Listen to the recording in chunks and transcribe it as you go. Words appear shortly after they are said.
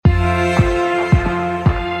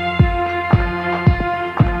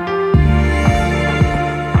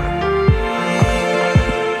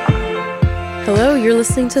you're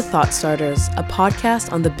listening to Thought Starters, a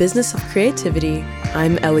podcast on the business of creativity.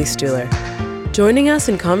 I'm Ellie Stuhler. Joining us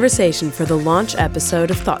in conversation for the launch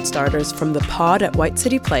episode of Thought Starters from the pod at White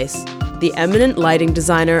City Place, the eminent lighting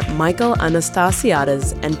designer Michael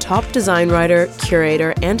Anastasiades and top design writer,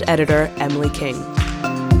 curator, and editor Emily King.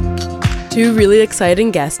 Two really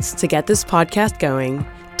exciting guests to get this podcast going.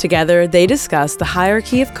 Together, they discuss the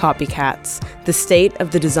hierarchy of copycats, the state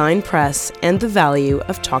of the design press, and the value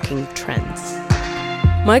of talking trends.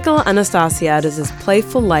 Michael Anastasiades'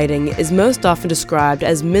 playful lighting is most often described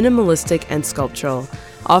as minimalistic and sculptural,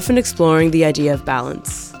 often exploring the idea of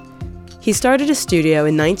balance. He started a studio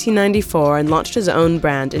in 1994 and launched his own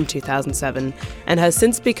brand in 2007, and has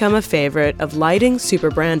since become a favorite of lighting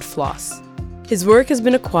superbrand Floss. His work has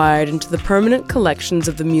been acquired into the permanent collections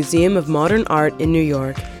of the Museum of Modern Art in New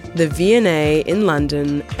York, the V&A in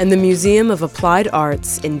London, and the Museum of Applied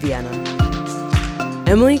Arts in Vienna.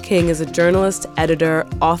 Emily King is a journalist, editor,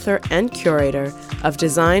 author, and curator of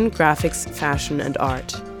design, graphics, fashion, and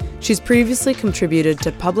art. She's previously contributed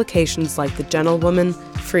to publications like The Gentlewoman,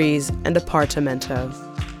 Frieze, and Apartamento.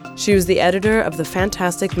 She was the editor of the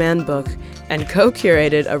Fantastic Man book and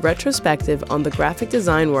co-curated a retrospective on the graphic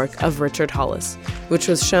design work of Richard Hollis, which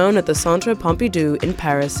was shown at the Centre Pompidou in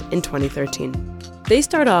Paris in 2013. They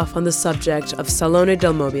start off on the subject of Salone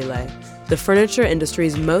del Mobile, the furniture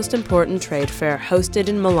industry's most important trade fair hosted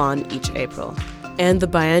in Milan each April, and the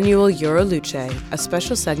biannual Euroluce, a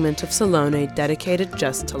special segment of Salone dedicated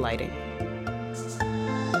just to lighting.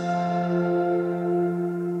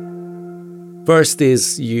 First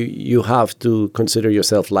is you have to consider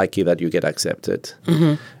yourself lucky that you get accepted.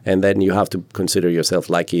 Mm-hmm. And then you have to consider yourself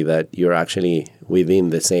lucky that you're actually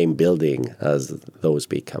within the same building as those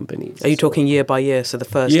big companies. Are you talking year by year? So the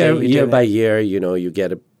first day you year do by it? year, you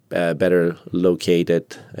get better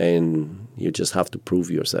located, and you just have to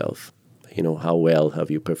prove yourself. How well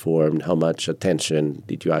have you performed? How much attention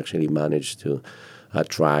did you actually manage to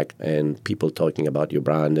attract? And people talking about your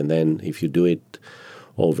brand. And then if you do it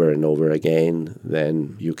over and over again,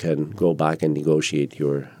 then you can go back and negotiate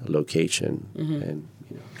your location. Mm-hmm. And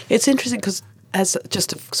It's interesting because as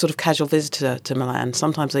just a sort of casual visitor to Milan,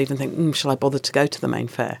 sometimes I even think, shall I bother to go to the main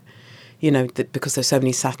fair? Because there's so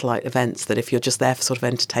many satellite events that if you're just there for sort of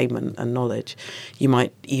entertainment and knowledge, you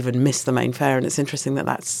might even miss the main fair. And it's interesting that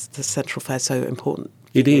that's the Central Fair so important.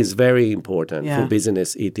 It is very important Yeah. for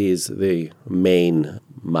business. It is the main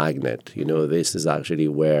magnet. This is actually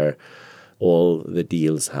where all the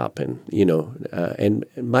deals happen, and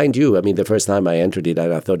mind you, the first time I entered it,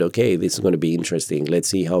 I thought, okay, this is going to be interesting. Let's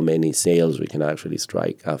see how many sales we can actually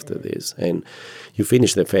strike after this. And you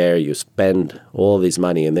finish the fair, you spend all this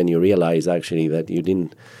money, and then you realize actually that you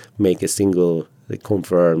didn't make a single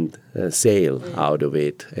confirmed sale out of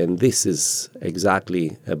it. And this is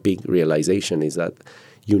exactly a big realization, is that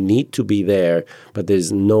you need to be there, but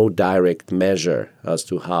there's no direct measure as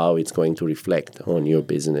to how it's going to reflect on your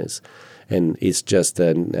business. And it's just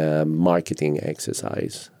a marketing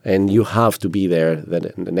exercise. And you have to be there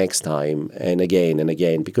the next time and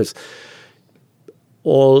again, because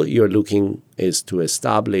all you're looking is to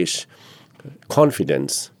establish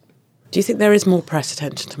confidence. Do you think there is more press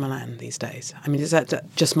attention to Milan these days? Is that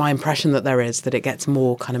just my impression that there is, that it gets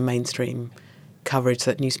more kind of mainstream coverage,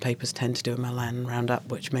 that newspapers tend to do a Milan roundup,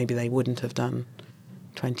 which maybe they wouldn't have done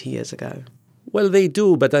 20 years ago? Well, they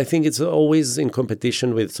do, but I think it's always in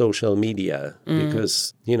competition with social media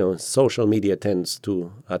because, social media tends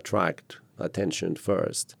to attract attention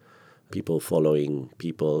first. People following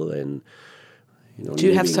people and, Do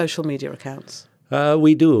you have social media accounts?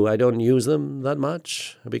 We do. I don't use them that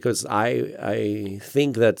much because I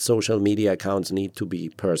think that social media accounts need to be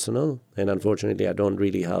personal. And unfortunately, I don't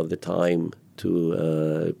really have the time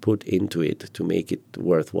to put into it to make it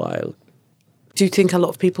worthwhile. Do you think a lot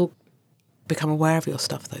of people become aware of your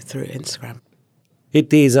stuff, though, through Instagram?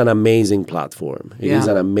 It is an amazing platform. It is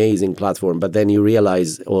an amazing platform. But then you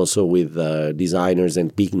realize also with designers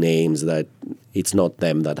and big names that it's not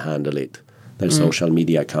them that handle it. Their social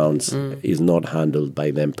media accounts is not handled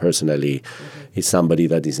by them personally. Mm-hmm. It's somebody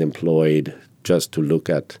that is employed just to look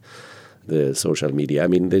at the social media.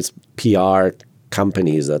 there's PR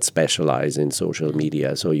companies that specialize in social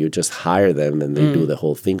media. So you just hire them and they do the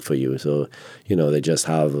whole thing for you. So, they just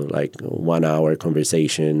have like 1 hour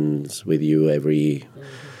conversations with you every,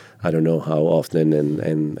 I don't know how often.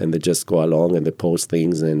 And they just go along and they post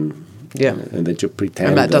things and they just pretend.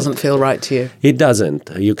 And that doesn't feel right to you? It doesn't.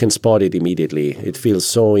 You can spot it immediately. It feels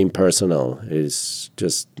so impersonal. It's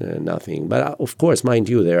just nothing. But of course, mind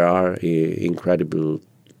you, there are incredible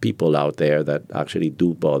people out there that actually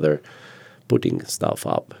do bother putting stuff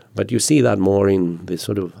up. But you see that more in the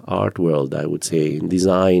sort of art world, I would say. In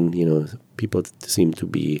design, people seem to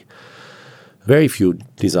be, very few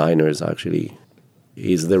designers actually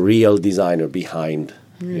is the real designer behind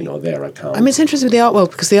their account. I mean, it's interesting with the art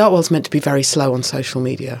world because the art world's meant to be very slow on social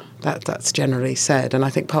media. That's generally said. And I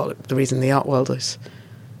think part of the reason the art world is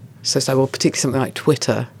so slow, well, particularly something like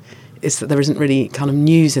Twitter, is that there isn't really kind of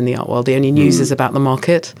news in the art world. The only news is about the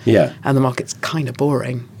market. Yeah. And the market's kind of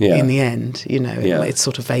boring in the end. It's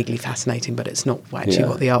sort of vaguely fascinating, but it's not actually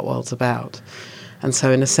what the art world's about. And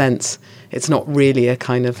so in a sense, it's not really a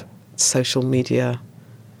kind of social media,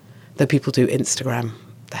 though people do Instagram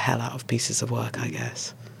the hell out of pieces of work, I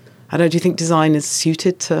guess. I don't know, do you think design is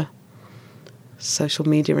suited to social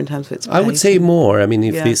media in terms of its pace? I would say more. I mean,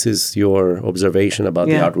 if this is your observation about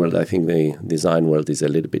the art world, I think the design world is a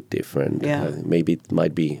little bit different. Maybe it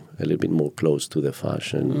might be a little bit more close to the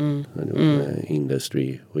fashion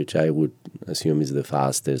industry, which I would assume is the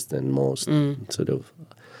fastest and most sort of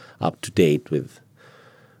up to date with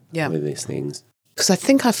these things. Because I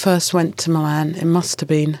think I first went to Milan, it must have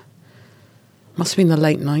been the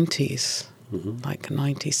late 90s, like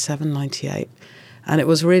 97, 98. And it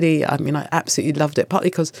was really, I mean, I absolutely loved it, partly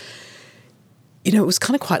because, it was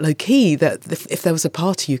kind of quite low-key that if there was a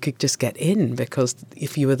party, you could just get in, because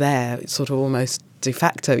if you were there, it's sort of almost de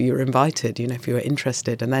facto, you were invited, if you were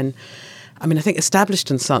interested. And then, I mean, I think Established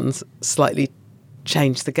 & Sons slightly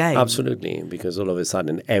changed the game. Absolutely, because all of a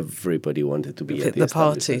sudden everybody wanted to be at the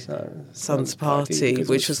party, Sons party,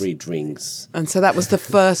 which was free drinks. And so that was the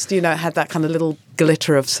first, it had that kind of little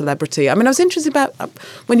glitter of celebrity. I mean, I was interested about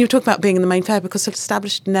when you were talking about being in the main fair, because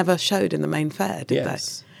Established never showed in the main fair, did they?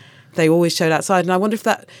 They always showed outside. And I wonder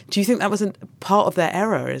do you think that was a part of their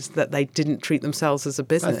error, is that they didn't treat themselves as a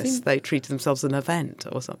business? They treated themselves as an event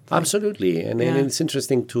or something? Absolutely. And it's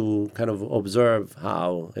interesting to kind of observe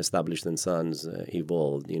how Established & Sons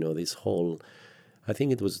evolved. This whole, I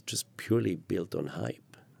think it was just purely built on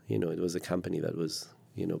hype. It was a company that was,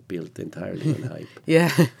 built entirely on hype.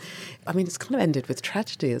 Yeah. I mean, it's kind of ended with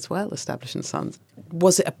tragedy as well, Established & Sons.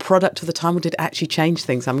 Was it a product of the time, or did it actually change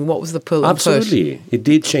things? I mean, what was the pull and push? Absolutely. It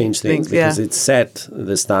did change things because it set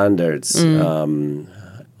the standards on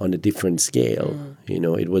a different scale.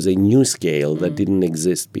 It was a new scale that didn't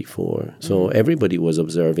exist before. So everybody was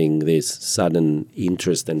observing this sudden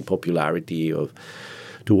interest and popularity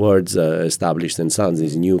towards Established & Sons,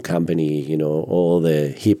 this new company, all the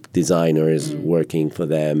hip designers working for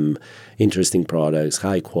them, interesting products,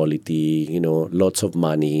 high quality, lots of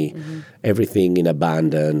money, everything in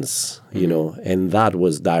abundance, and that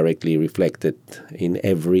was directly reflected in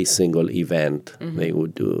every single event they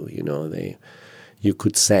would do, you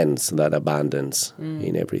could sense that abundance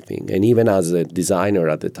in everything. And even as a designer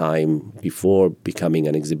at the time, before becoming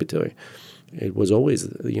an exhibitor, it was always,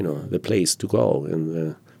 the place to go and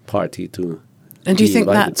the party to. And do you think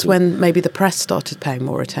that's when maybe the press started paying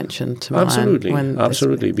more attention to Milan?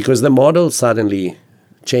 Absolutely, because the model suddenly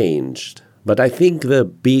changed. But I think the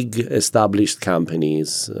big established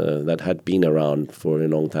companies that had been around for a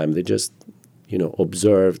long time, they just,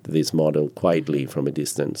 observed this model quietly from a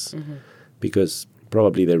distance, because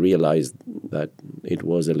probably they realized that it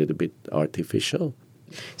was a little bit artificial.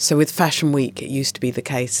 So with Fashion Week, it used to be the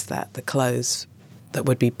case that the clothes that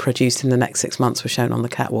would be produced in the next 6 months were shown on the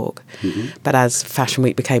catwalk. But as Fashion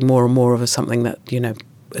Week became more and more of something that,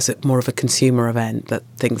 as more of a consumer event, that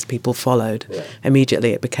things people followed,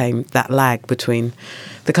 immediately it became that lag between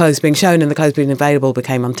the clothes being shown and the clothes being available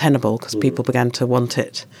became untenable, because people began to want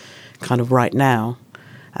it kind of right now.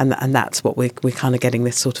 And that's what we're kind of getting,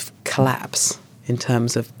 this sort of collapse in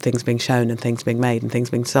terms of things being shown and things being made and things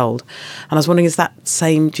being sold. And I was wondering,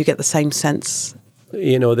 do you get the same sense?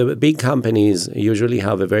 The big companies usually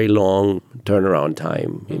have a very long turnaround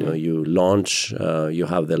time. You launch, you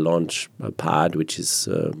have the launch pad, which is,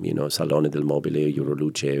 Salone del Mobile,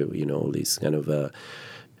 Euroluce, all these kind of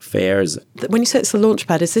fairs. When you say it's the launch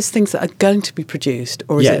pad, is this things that are going to be produced?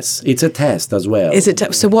 Or is it's a test as well. Is it?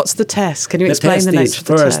 So what's the test? Can you explain the nature of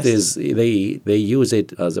the test? First is they use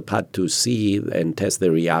it as a pad to see and test the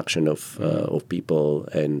reaction of people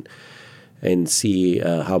and see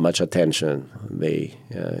how much attention they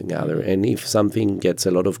gather. And if something gets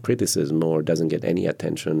a lot of criticism or doesn't get any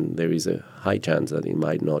attention, there is a high chance that it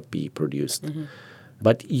might not be produced.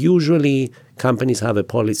 But usually companies have a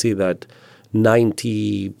policy that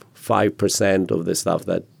 95% of the stuff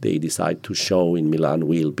that they decide to show in Milan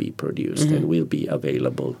will be produced and will be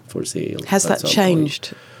available for sale. Has that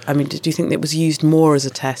changed? I mean, do you think it was used more as a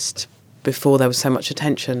test before there was so much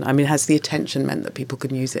attention? I mean, has the attention meant that people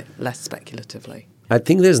could use it less speculatively? I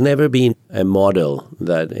think there's never been a model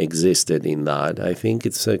that existed in that. I think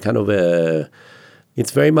it's a kind of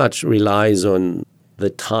it's very much relies on the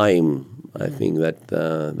time, I think, that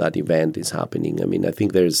that event is happening. I mean, I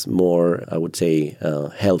think there's more, I would say,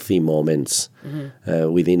 healthy moments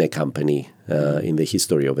within a company, in the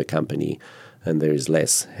history of a company, and there's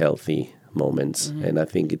less healthy moments. And I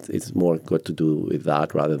think it's more got to do with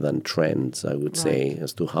that rather than trends, I would say,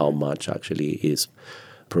 as to how much actually is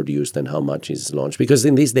produced and how much is launched. Because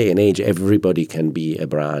in this day and age, everybody can be a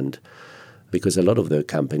brand, because a lot of the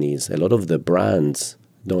companies, a lot of the brands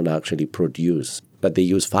don't actually produce, but they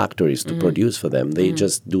use factories to produce for them. They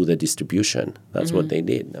just do the distribution. That's what they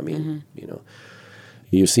did. I mean, you know,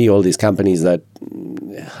 you see all these companies that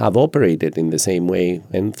have operated in the same way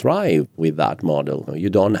and thrive with that model. You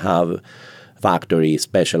don't have factory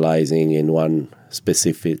specializing in one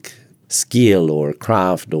specific skill or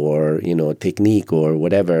craft or, you know, technique or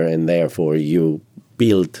whatever, and therefore you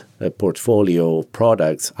build a portfolio of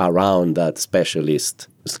products around that specialist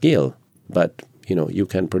skill. But, you know, you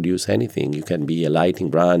can produce anything. You can be a lighting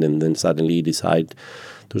brand and then suddenly decide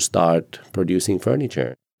to start producing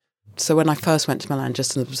furniture. So when I first went to Milan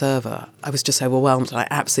just as an observer, I was just overwhelmed. I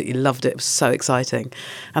absolutely loved it. It was so exciting.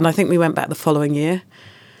 And I think we went back the following year,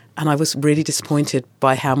 and I was really disappointed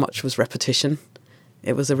by how much was repetition.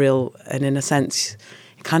 It was and in a sense,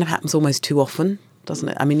 it kind of happens almost too often, doesn't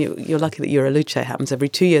it? I mean, you're lucky that Euroluce happens every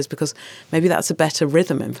 2 years, because maybe that's a better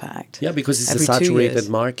rhythm, in fact. Yeah, because it's a saturated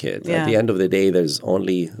market. Yeah. At the end of the day, there's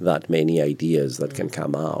only that many ideas that can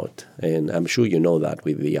come out. And I'm sure you know that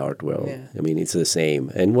with the art world. Yeah. I mean, it's the same.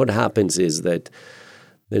 And what happens is that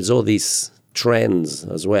there's all these trends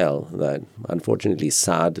as well that, unfortunately, is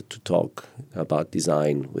sad to talk about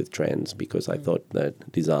design with trends, because I thought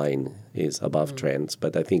that design is above trends.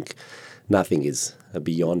 But I think nothing is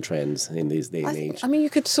beyond trends in this day and age. I mean, you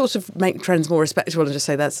could sort of make trends more respectable and just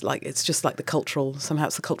say it's just like the cultural, somehow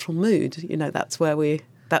it's the cultural mood. You know, that's where we're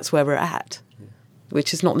at,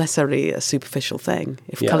 which is not necessarily a superficial thing.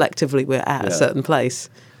 If collectively we're at a certain place,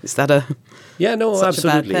 is that absolutely, a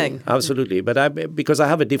bad thing? Absolutely. But because I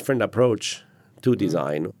have a different approach to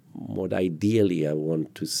design, what ideally I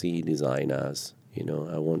want to see design as, you know,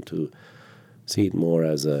 I want to see it more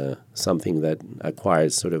as something that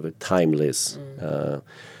acquires sort of a timeless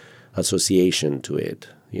association to it,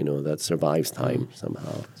 you know, that survives time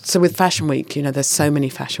somehow. So with Fashion Week, you know, there's so many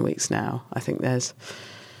Fashion Weeks now. I think there's,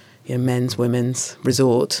 you know, men's, women's,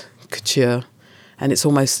 resort, couture, and it's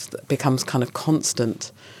almost becomes kind of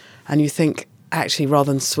constant. And you think, actually,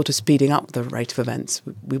 rather than sort of speeding up the rate of events,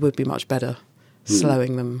 we would be much better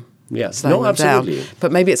slowing them. Yeah, slowing them absolutely. Down.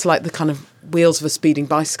 But maybe it's like the kind of wheels of a speeding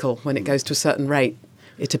bicycle. When it goes to a certain rate,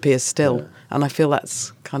 it appears still. Yeah. And I feel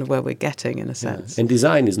that's kind of where we're getting, in a sense. And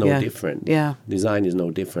design is no different. Yeah. Design is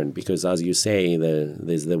no different, because, as you say,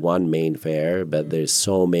 there's the one main fair, but there's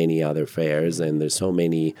so many other fairs, and there's so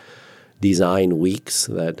many design weeks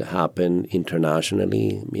that happen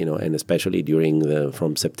internationally, you know, and especially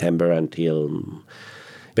from September until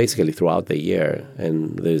basically throughout the year.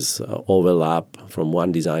 And there's overlap from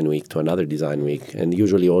one design week to another design week. And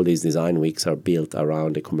usually all these design weeks are built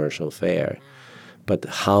around a commercial fair. But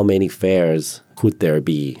how many fairs could there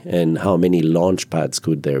be? And how many launch pads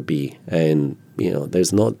could there be? And, you know,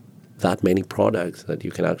 there's not that many products that you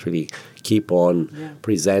can actually keep on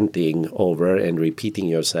presenting over and repeating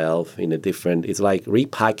yourself in a different... It's like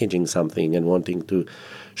repackaging something and wanting to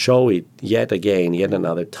show it yet again, yet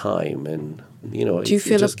another time. And, you know, do you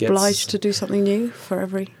feel obliged to do something new for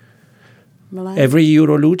every Milan? Every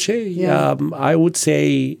Euroluce? Yeah. I would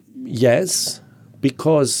say yes,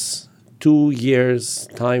 because 2 years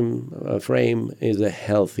time frame is a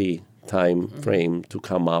healthy time frame to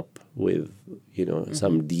come up with, you know,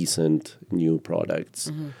 some decent new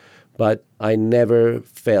products. But I never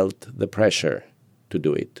felt the pressure to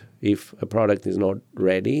do it. If a product is not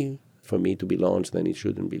ready for me to be launched, then it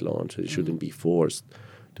shouldn't be launched. It shouldn't be forced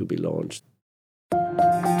to be launched.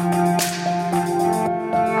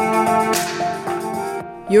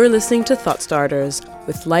 You're listening to Thought Starters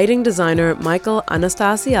with lighting designer Michael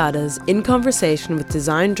Anastasiades in conversation with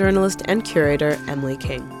design journalist and curator Emily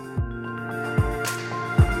King.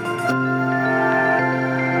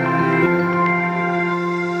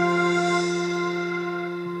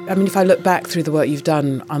 I mean, if I look back through the work you've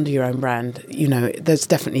done under your own brand, you know, there's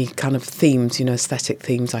definitely kind of themes, you know, aesthetic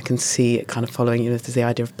themes. I can see it kind of following, you know, there's the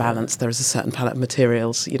idea of balance. There is a certain palette of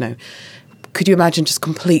materials, you know. Could you imagine just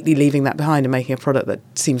completely leaving that behind and making a product that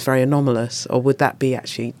seems very anomalous? Or would that be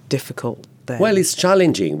actually difficult then? Well, it's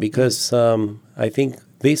challenging because I think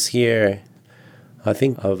this year,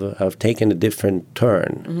 I've taken a different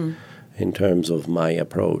turn in terms of my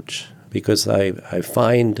approach. because I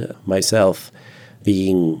find myself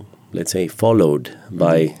being, let's say, followed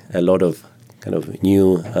by a lot of kind of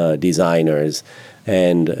new designers.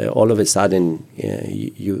 And all of a sudden,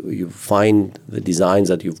 you find the designs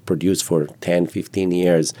that you've produced for 10, 15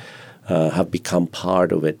 years have become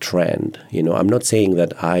part of a trend. I'm not saying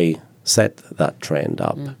that I set that trend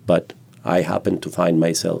up, but I happen to find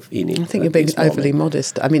myself in it. I think you're being overly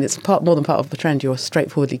modest. I mean, it's more than part of the trend. You're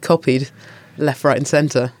straightforwardly copied left, right and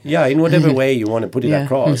centre. Yeah, in whatever way you want to put it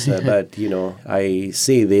across. But, I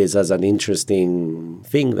see this as an interesting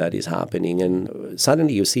thing that is happening. And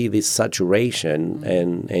suddenly you see this saturation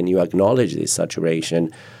and you acknowledge this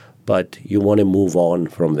saturation, but you want to move on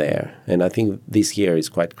from there. And I think this year is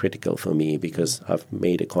quite critical for me because I've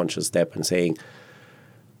made a conscious step in saying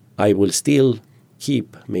I will still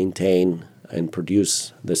maintain and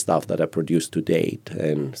produce the stuff that I produced to date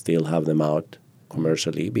and still have them out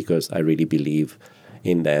commercially because I really believe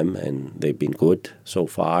in them and they've been good so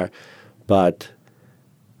far. But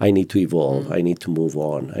I need to evolve. I need to move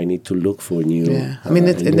on. I need to look for new. Yeah, I mean,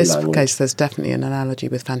 in this language. case, there's definitely an analogy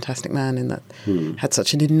with Fantastic Man in that had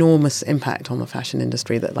such an enormous impact on the fashion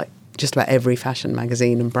industry that like just about every fashion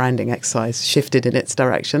magazine and branding exercise shifted in its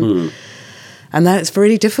direction. And then it's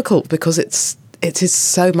really difficult because it is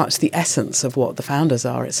so much the essence of what the founders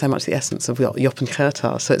are. It's so much the essence of what Joop and Gert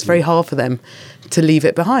are. So it's very hard for them to leave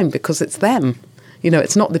it behind because it's them.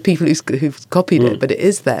 It's not the people who've copied it, but it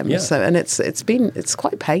is them. Yeah. So and it's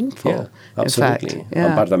quite painful. Yeah, absolutely. In fact.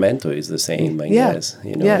 Yeah. Apartamento is the same, I guess.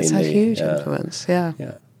 It's had huge influence. Yeah.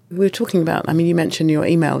 We were talking about. I mean, you mentioned in your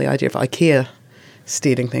email the idea of IKEA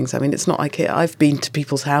stealing things. I mean, it's not IKEA. I've been to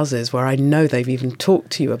people's houses where I know they've even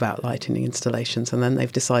talked to you about lighting installations, and then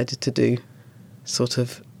they've decided to do sort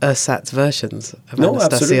of ersatz versions of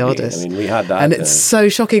Anastasiadis. I mean, we had that. And it's so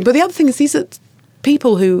shocking. But the other thing is these are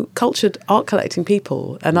people cultured art collecting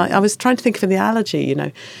people. And I was trying to think of an analogy,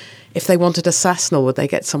 if they wanted a Sasnal, would they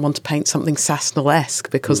get someone to paint something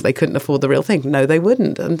Sasnal-esque because they couldn't afford the real thing? No, they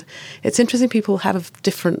wouldn't. And it's interesting people have a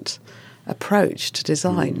different approach to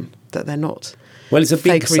design, that they're not... Well, it's a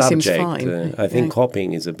big fakery subject. Seems fine. I think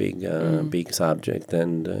copying is a big subject.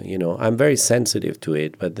 And, I'm very sensitive to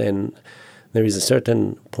it. But then there is a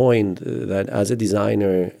certain point that as a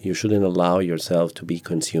designer, you shouldn't allow yourself to be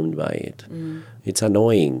consumed by it. It's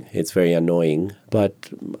annoying. It's very annoying. But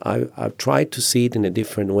I've tried to see it in a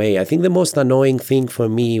different way. I think the most annoying thing for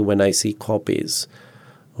me when I see copies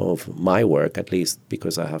of my work, at least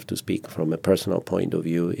because I have to speak from a personal point of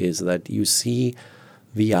view, is that you see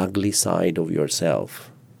the ugly side of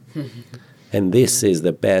yourself. And this is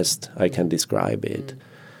the best I can describe it.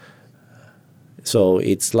 So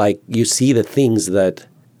it's like you see the things that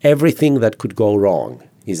everything that could go wrong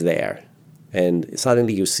is there. And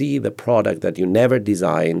suddenly you see the product that you never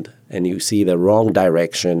designed and you see the wrong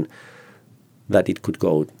direction that it could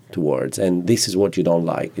go towards. And this is what you don't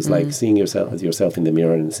like. It's like seeing yourself in the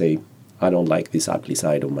mirror and say, I don't like this ugly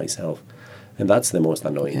side of myself. And that's the most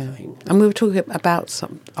annoying thing. And we were talking about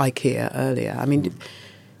some IKEA earlier. I mean,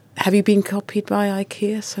 have you been copied by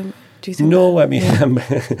IKEA? So do you think no, I mean,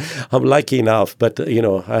 I'm lucky enough, but,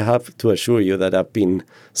 I have to assure you that I've been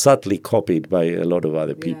subtly copied by a lot of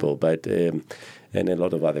other people, but and a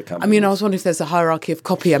lot of other companies. I mean, I was wondering if there's a hierarchy of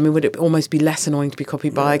copy. I mean, would it almost be less annoying to be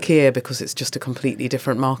copied by IKEA because it's just a completely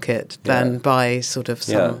different market than by sort of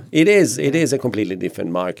some... Yeah, it is. It is a completely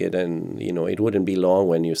different market, and, it wouldn't be long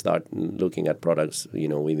when you start looking at products,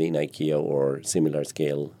 within IKEA or similar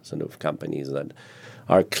scale sort of companies that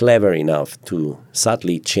are clever enough to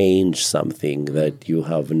subtly change something that you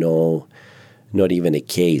have not even a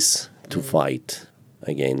case to fight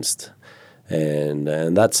against. And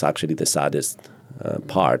that's actually the saddest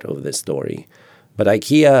part of the story. But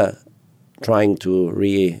IKEA trying to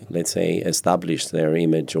let's say, establish their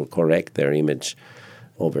image or correct their image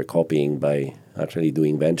over copying by actually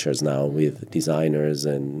doing ventures now with designers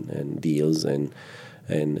and deals and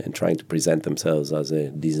trying to present themselves as a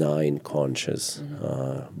design-conscious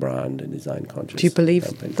brand, a design-conscious. Do you believe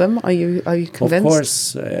company. them? Are you convinced? Of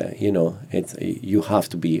course, you have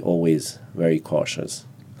to be always very cautious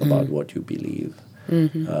about what you believe.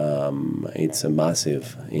 It's a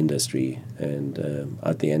massive industry, and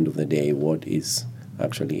at the end of the day, what is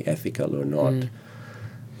actually ethical or not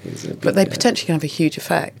is a big, but they potentially can have a huge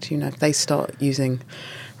effect. If they start using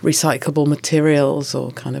recyclable materials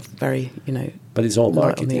or kind of very, But it's all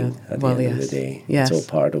marketing right at the end of the day. Yes. It's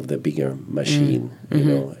all part of the bigger machine.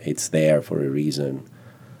 It's there for a reason.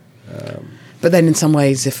 But then in some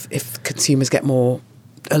ways, if consumers get more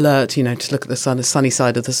alert, to look at the sunny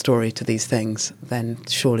side of the story to these things, then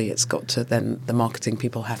surely it's got to, then the marketing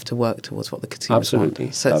people have to work towards what the consumers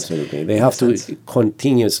want. So absolutely. They have to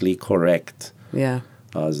continuously correct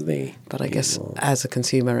as they... But I guess as a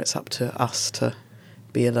consumer, it's up to us to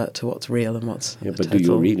be alert to what's real and what's but do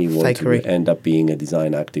you really want to end up being a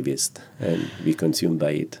design activist and be consumed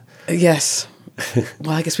by it? Yes.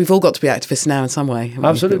 Well, I guess we've all got to be activists now in some way.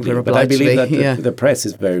 Absolutely. But I believe that the press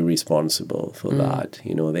is very responsible for that.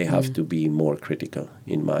 They have to be more critical,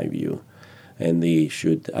 in my view. And they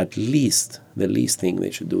should, at least, the least thing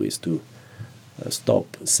they should do is to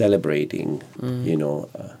stop celebrating,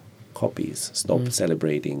 copies, stop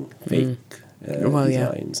celebrating fake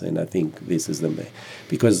designs. And I think this is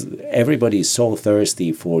because everybody is so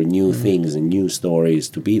thirsty for new things and new stories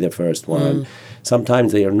to be the first one.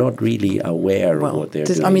 Sometimes they are not really aware of what they're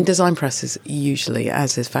doing. I mean, design press is usually,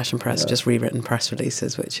 as is fashion press, just rewritten press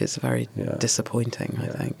releases, which is very disappointing, I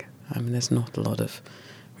think. I mean, there's not a lot of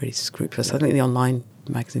really scrupulous. I think the online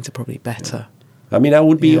magazines are probably better. I mean, I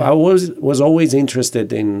was always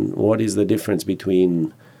interested in what is the difference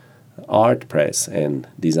between art press and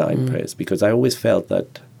design press, because I always felt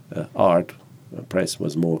that art press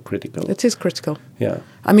was more critical. It is critical. Yeah.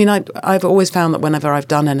 I mean, I've always found that whenever I've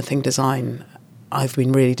done anything design, I've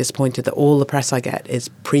been really disappointed that all the press I get is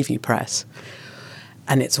preview press.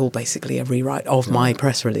 And it's all basically a rewrite of my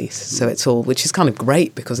press release. So it's all, which is kind of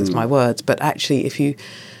great because it's my words. But actually,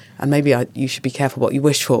 and maybe you should be careful what you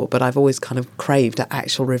wish for, but I've always kind of craved an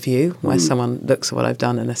actual review where someone looks at what I've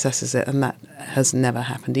done and assesses it. And that has never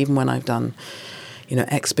happened. Even when I've done,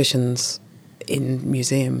 exhibitions in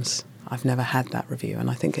museums, I've never had that review.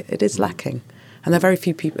 And I think it is lacking. And there are very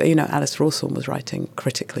few people, Alice Rawsthorne was writing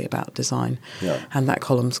critically about design, and that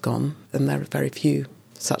column's gone. And there are very few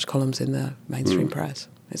such columns in the mainstream press.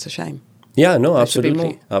 It's a shame. Yeah, no,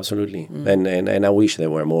 absolutely. And I wish there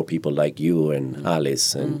were more people like you and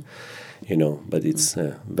Alice, and but it's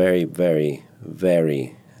very, very,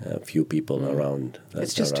 very few people around.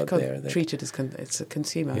 It's just treated as it's a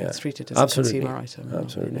consumer. Yeah. It's treated as a consumer item,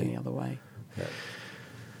 not in any other way. Yeah.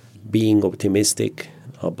 Being optimistic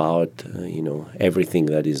about everything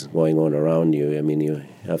that is going on around you. I mean, you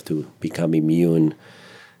have to become immune,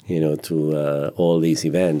 to all these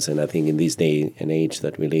events. And I think in this day and age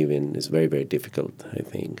that we live in, is very, very difficult. I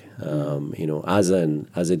think, as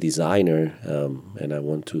a designer, and I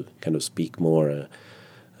want to kind of speak more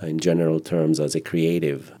in general terms as a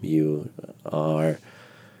creative, you are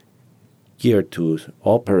geared to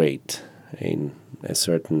operate in a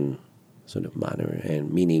certain sort of manner,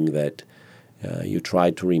 and meaning that you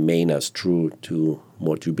try to remain as true to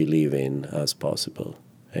what you believe in as possible.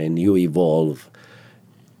 And you evolve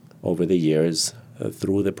over the years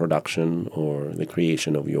through the production or the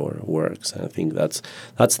creation of your works. And I think that's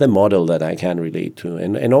the model that I can relate to.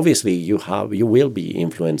 And obviously you will be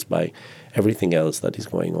influenced by everything else that is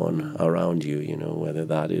going on around you, whether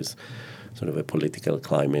that is sort of a political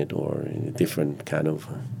climate or a different kind of...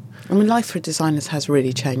 I mean, life for designers has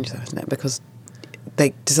really changed, though, hasn't it? Because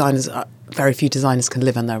very few designers can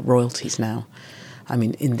live on their royalties now. I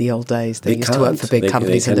mean, in the old days, they used to work for big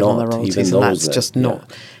companies and live on their royalties, and that's just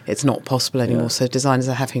it's not possible anymore. Yeah. So designers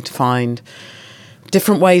are having to find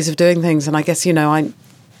different ways of doing things. And I guess, I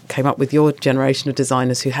came up with your generation of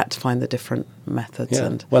designers who had to find the different methods. Yeah.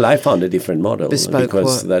 And I found a different model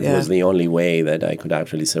because that was the only way that I could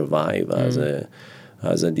actually survive as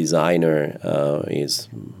a designer, is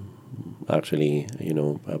actually,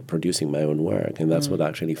 producing my own work. And that's what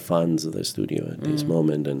actually funds the studio at this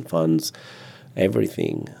moment and funds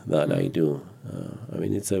everything that I do. I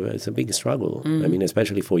mean, it's a big struggle. I mean,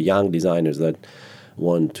 especially for young designers that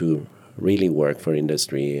want to really work for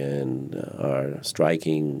industry and are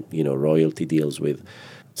striking, royalty deals with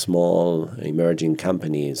small emerging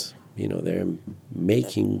companies. They're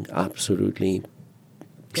making absolutely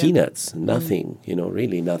peanuts, nothing,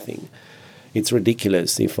 really nothing. It's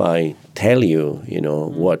ridiculous if I tell you,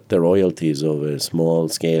 what the royalties of a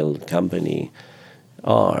small-scale company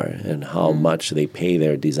are and how much they pay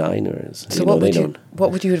their designers. So what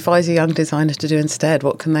would you advise a young designer to do instead?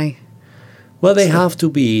 What can they... Well, they have to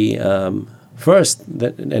be... first,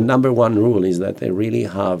 the number one rule is that they really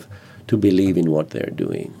have to believe in what they're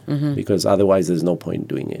doing, because otherwise there's no point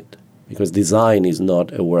doing it. Because design is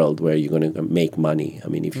not a world where you're going to make money. I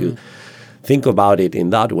mean, if you think about it in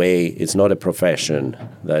that way, it's not a profession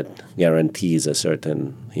that guarantees a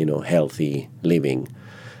certain, healthy living.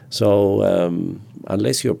 So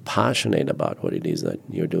unless you're passionate about what it is that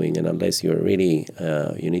you're doing, and unless you're really,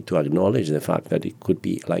 you need to acknowledge the fact that it could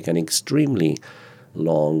be like an extremely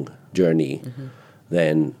long journey,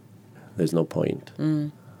 then there's no point.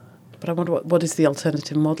 But I wonder what is the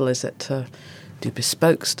alternative model? Is it to do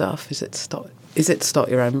bespoke stuff? Is it start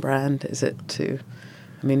your own brand? Is it to...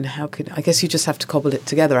 I mean, I guess you just have to cobble it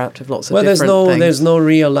together out of lots of different things. There's no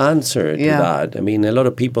real answer to that. I mean, a lot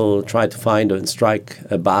of people try to find and strike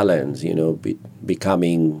a balance,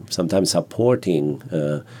 becoming, sometimes supporting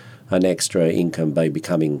an extra income by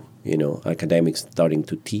becoming, academics starting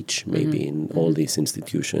to teach maybe in all these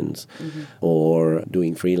institutions, or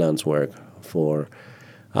doing freelance work for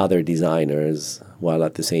other designers, while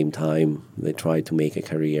at the same time they try to make a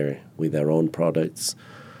career with their own products.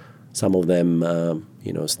 Some of them,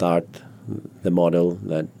 start the model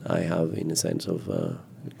that I have, in a sense of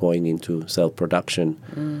going into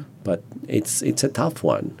self-production. But it's a tough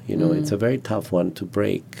one, it's a very tough one to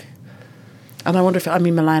break. And I wonder if,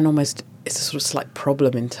 Milan almost is a sort of slight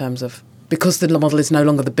problem in terms of, because the model is no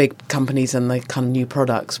longer the big companies and the kind of new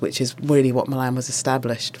products, which is really what Milan was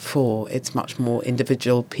established for. It's much more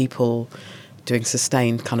individual people doing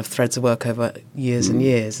sustained kind of threads of work over years and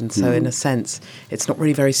years. And so in a sense, it's not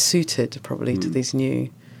really very suited probably to these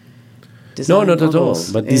new design No, not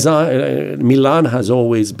models. at all. But Milan has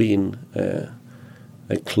always been a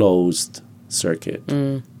closed circuit.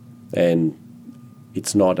 And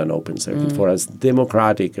it's not an open circuit. For as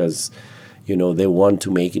democratic as, they want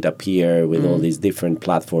to make it appear with all these different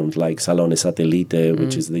platforms like Salone Satellite,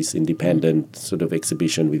 which is this independent sort of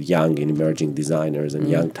exhibition with young and emerging designers and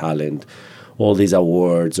young talent. All these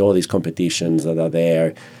awards, all these competitions that are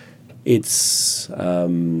there, it's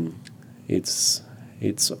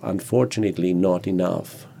unfortunately not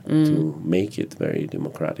enough to make it very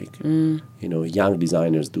democratic. Young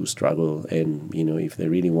designers do struggle, and if they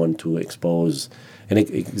really want to expose and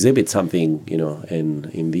exhibit something,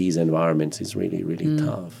 in these environments, is really, really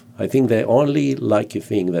tough. I think the only lucky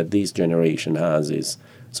thing that this generation has is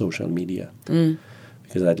social media,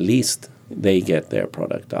 because at least they get their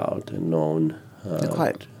product out and known. They're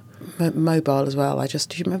quite mobile as well.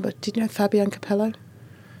 Did you know Fabian Capello?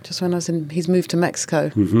 Just when he's moved to Mexico,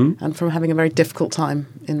 and from having a very difficult time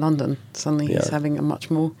in London, suddenly he's having a much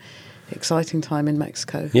more exciting time in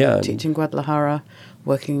Mexico. Yeah. Teaching Guadalajara,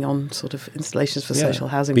 working on sort of installations for social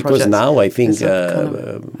housing because projects. Now I think,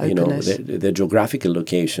 the geographical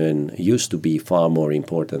location used to be far more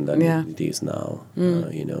important than it is now.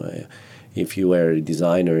 If you were a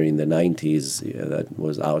designer in the 90s that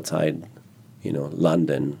was outside,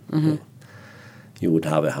 London, you would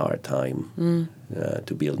have a hard time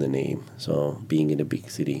to build a name. So being in a big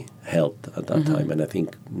city helped at that time. And I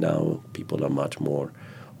think now people are much more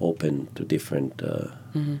open to different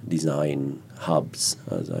design hubs,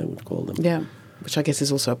 as I would call them. Yeah, which I guess is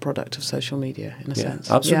also a product of social media in a sense.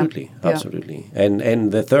 Absolutely.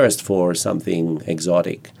 And the thirst for something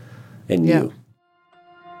exotic and new.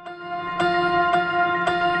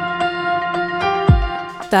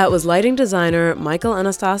 That was lighting designer Michael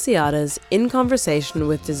Anastasiades in conversation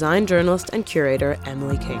with design journalist and curator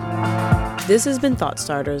Emily King. This has been Thought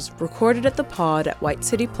Starters, recorded at the Pod at White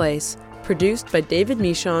City Place, produced by David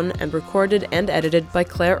Michon and recorded and edited by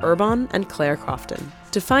Claire Urban and Claire Crofton.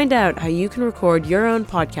 To find out how you can record your own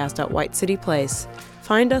podcast at White City Place,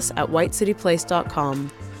 find us at whitecityplace.com,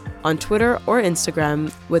 on Twitter or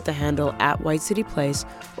Instagram with the handle @WhiteCityPlace,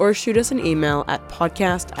 or shoot us an email at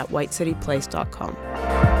podcast@whitecityplace.com.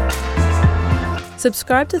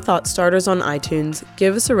 Subscribe to Thought Starters on iTunes,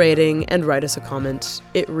 give us a rating, and write us a comment.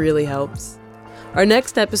 It really helps. Our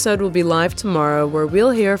next episode will be live tomorrow, where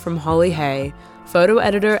we'll hear from Holly Hay, photo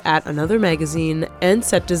editor at Another Magazine, and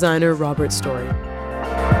set designer Robert Story.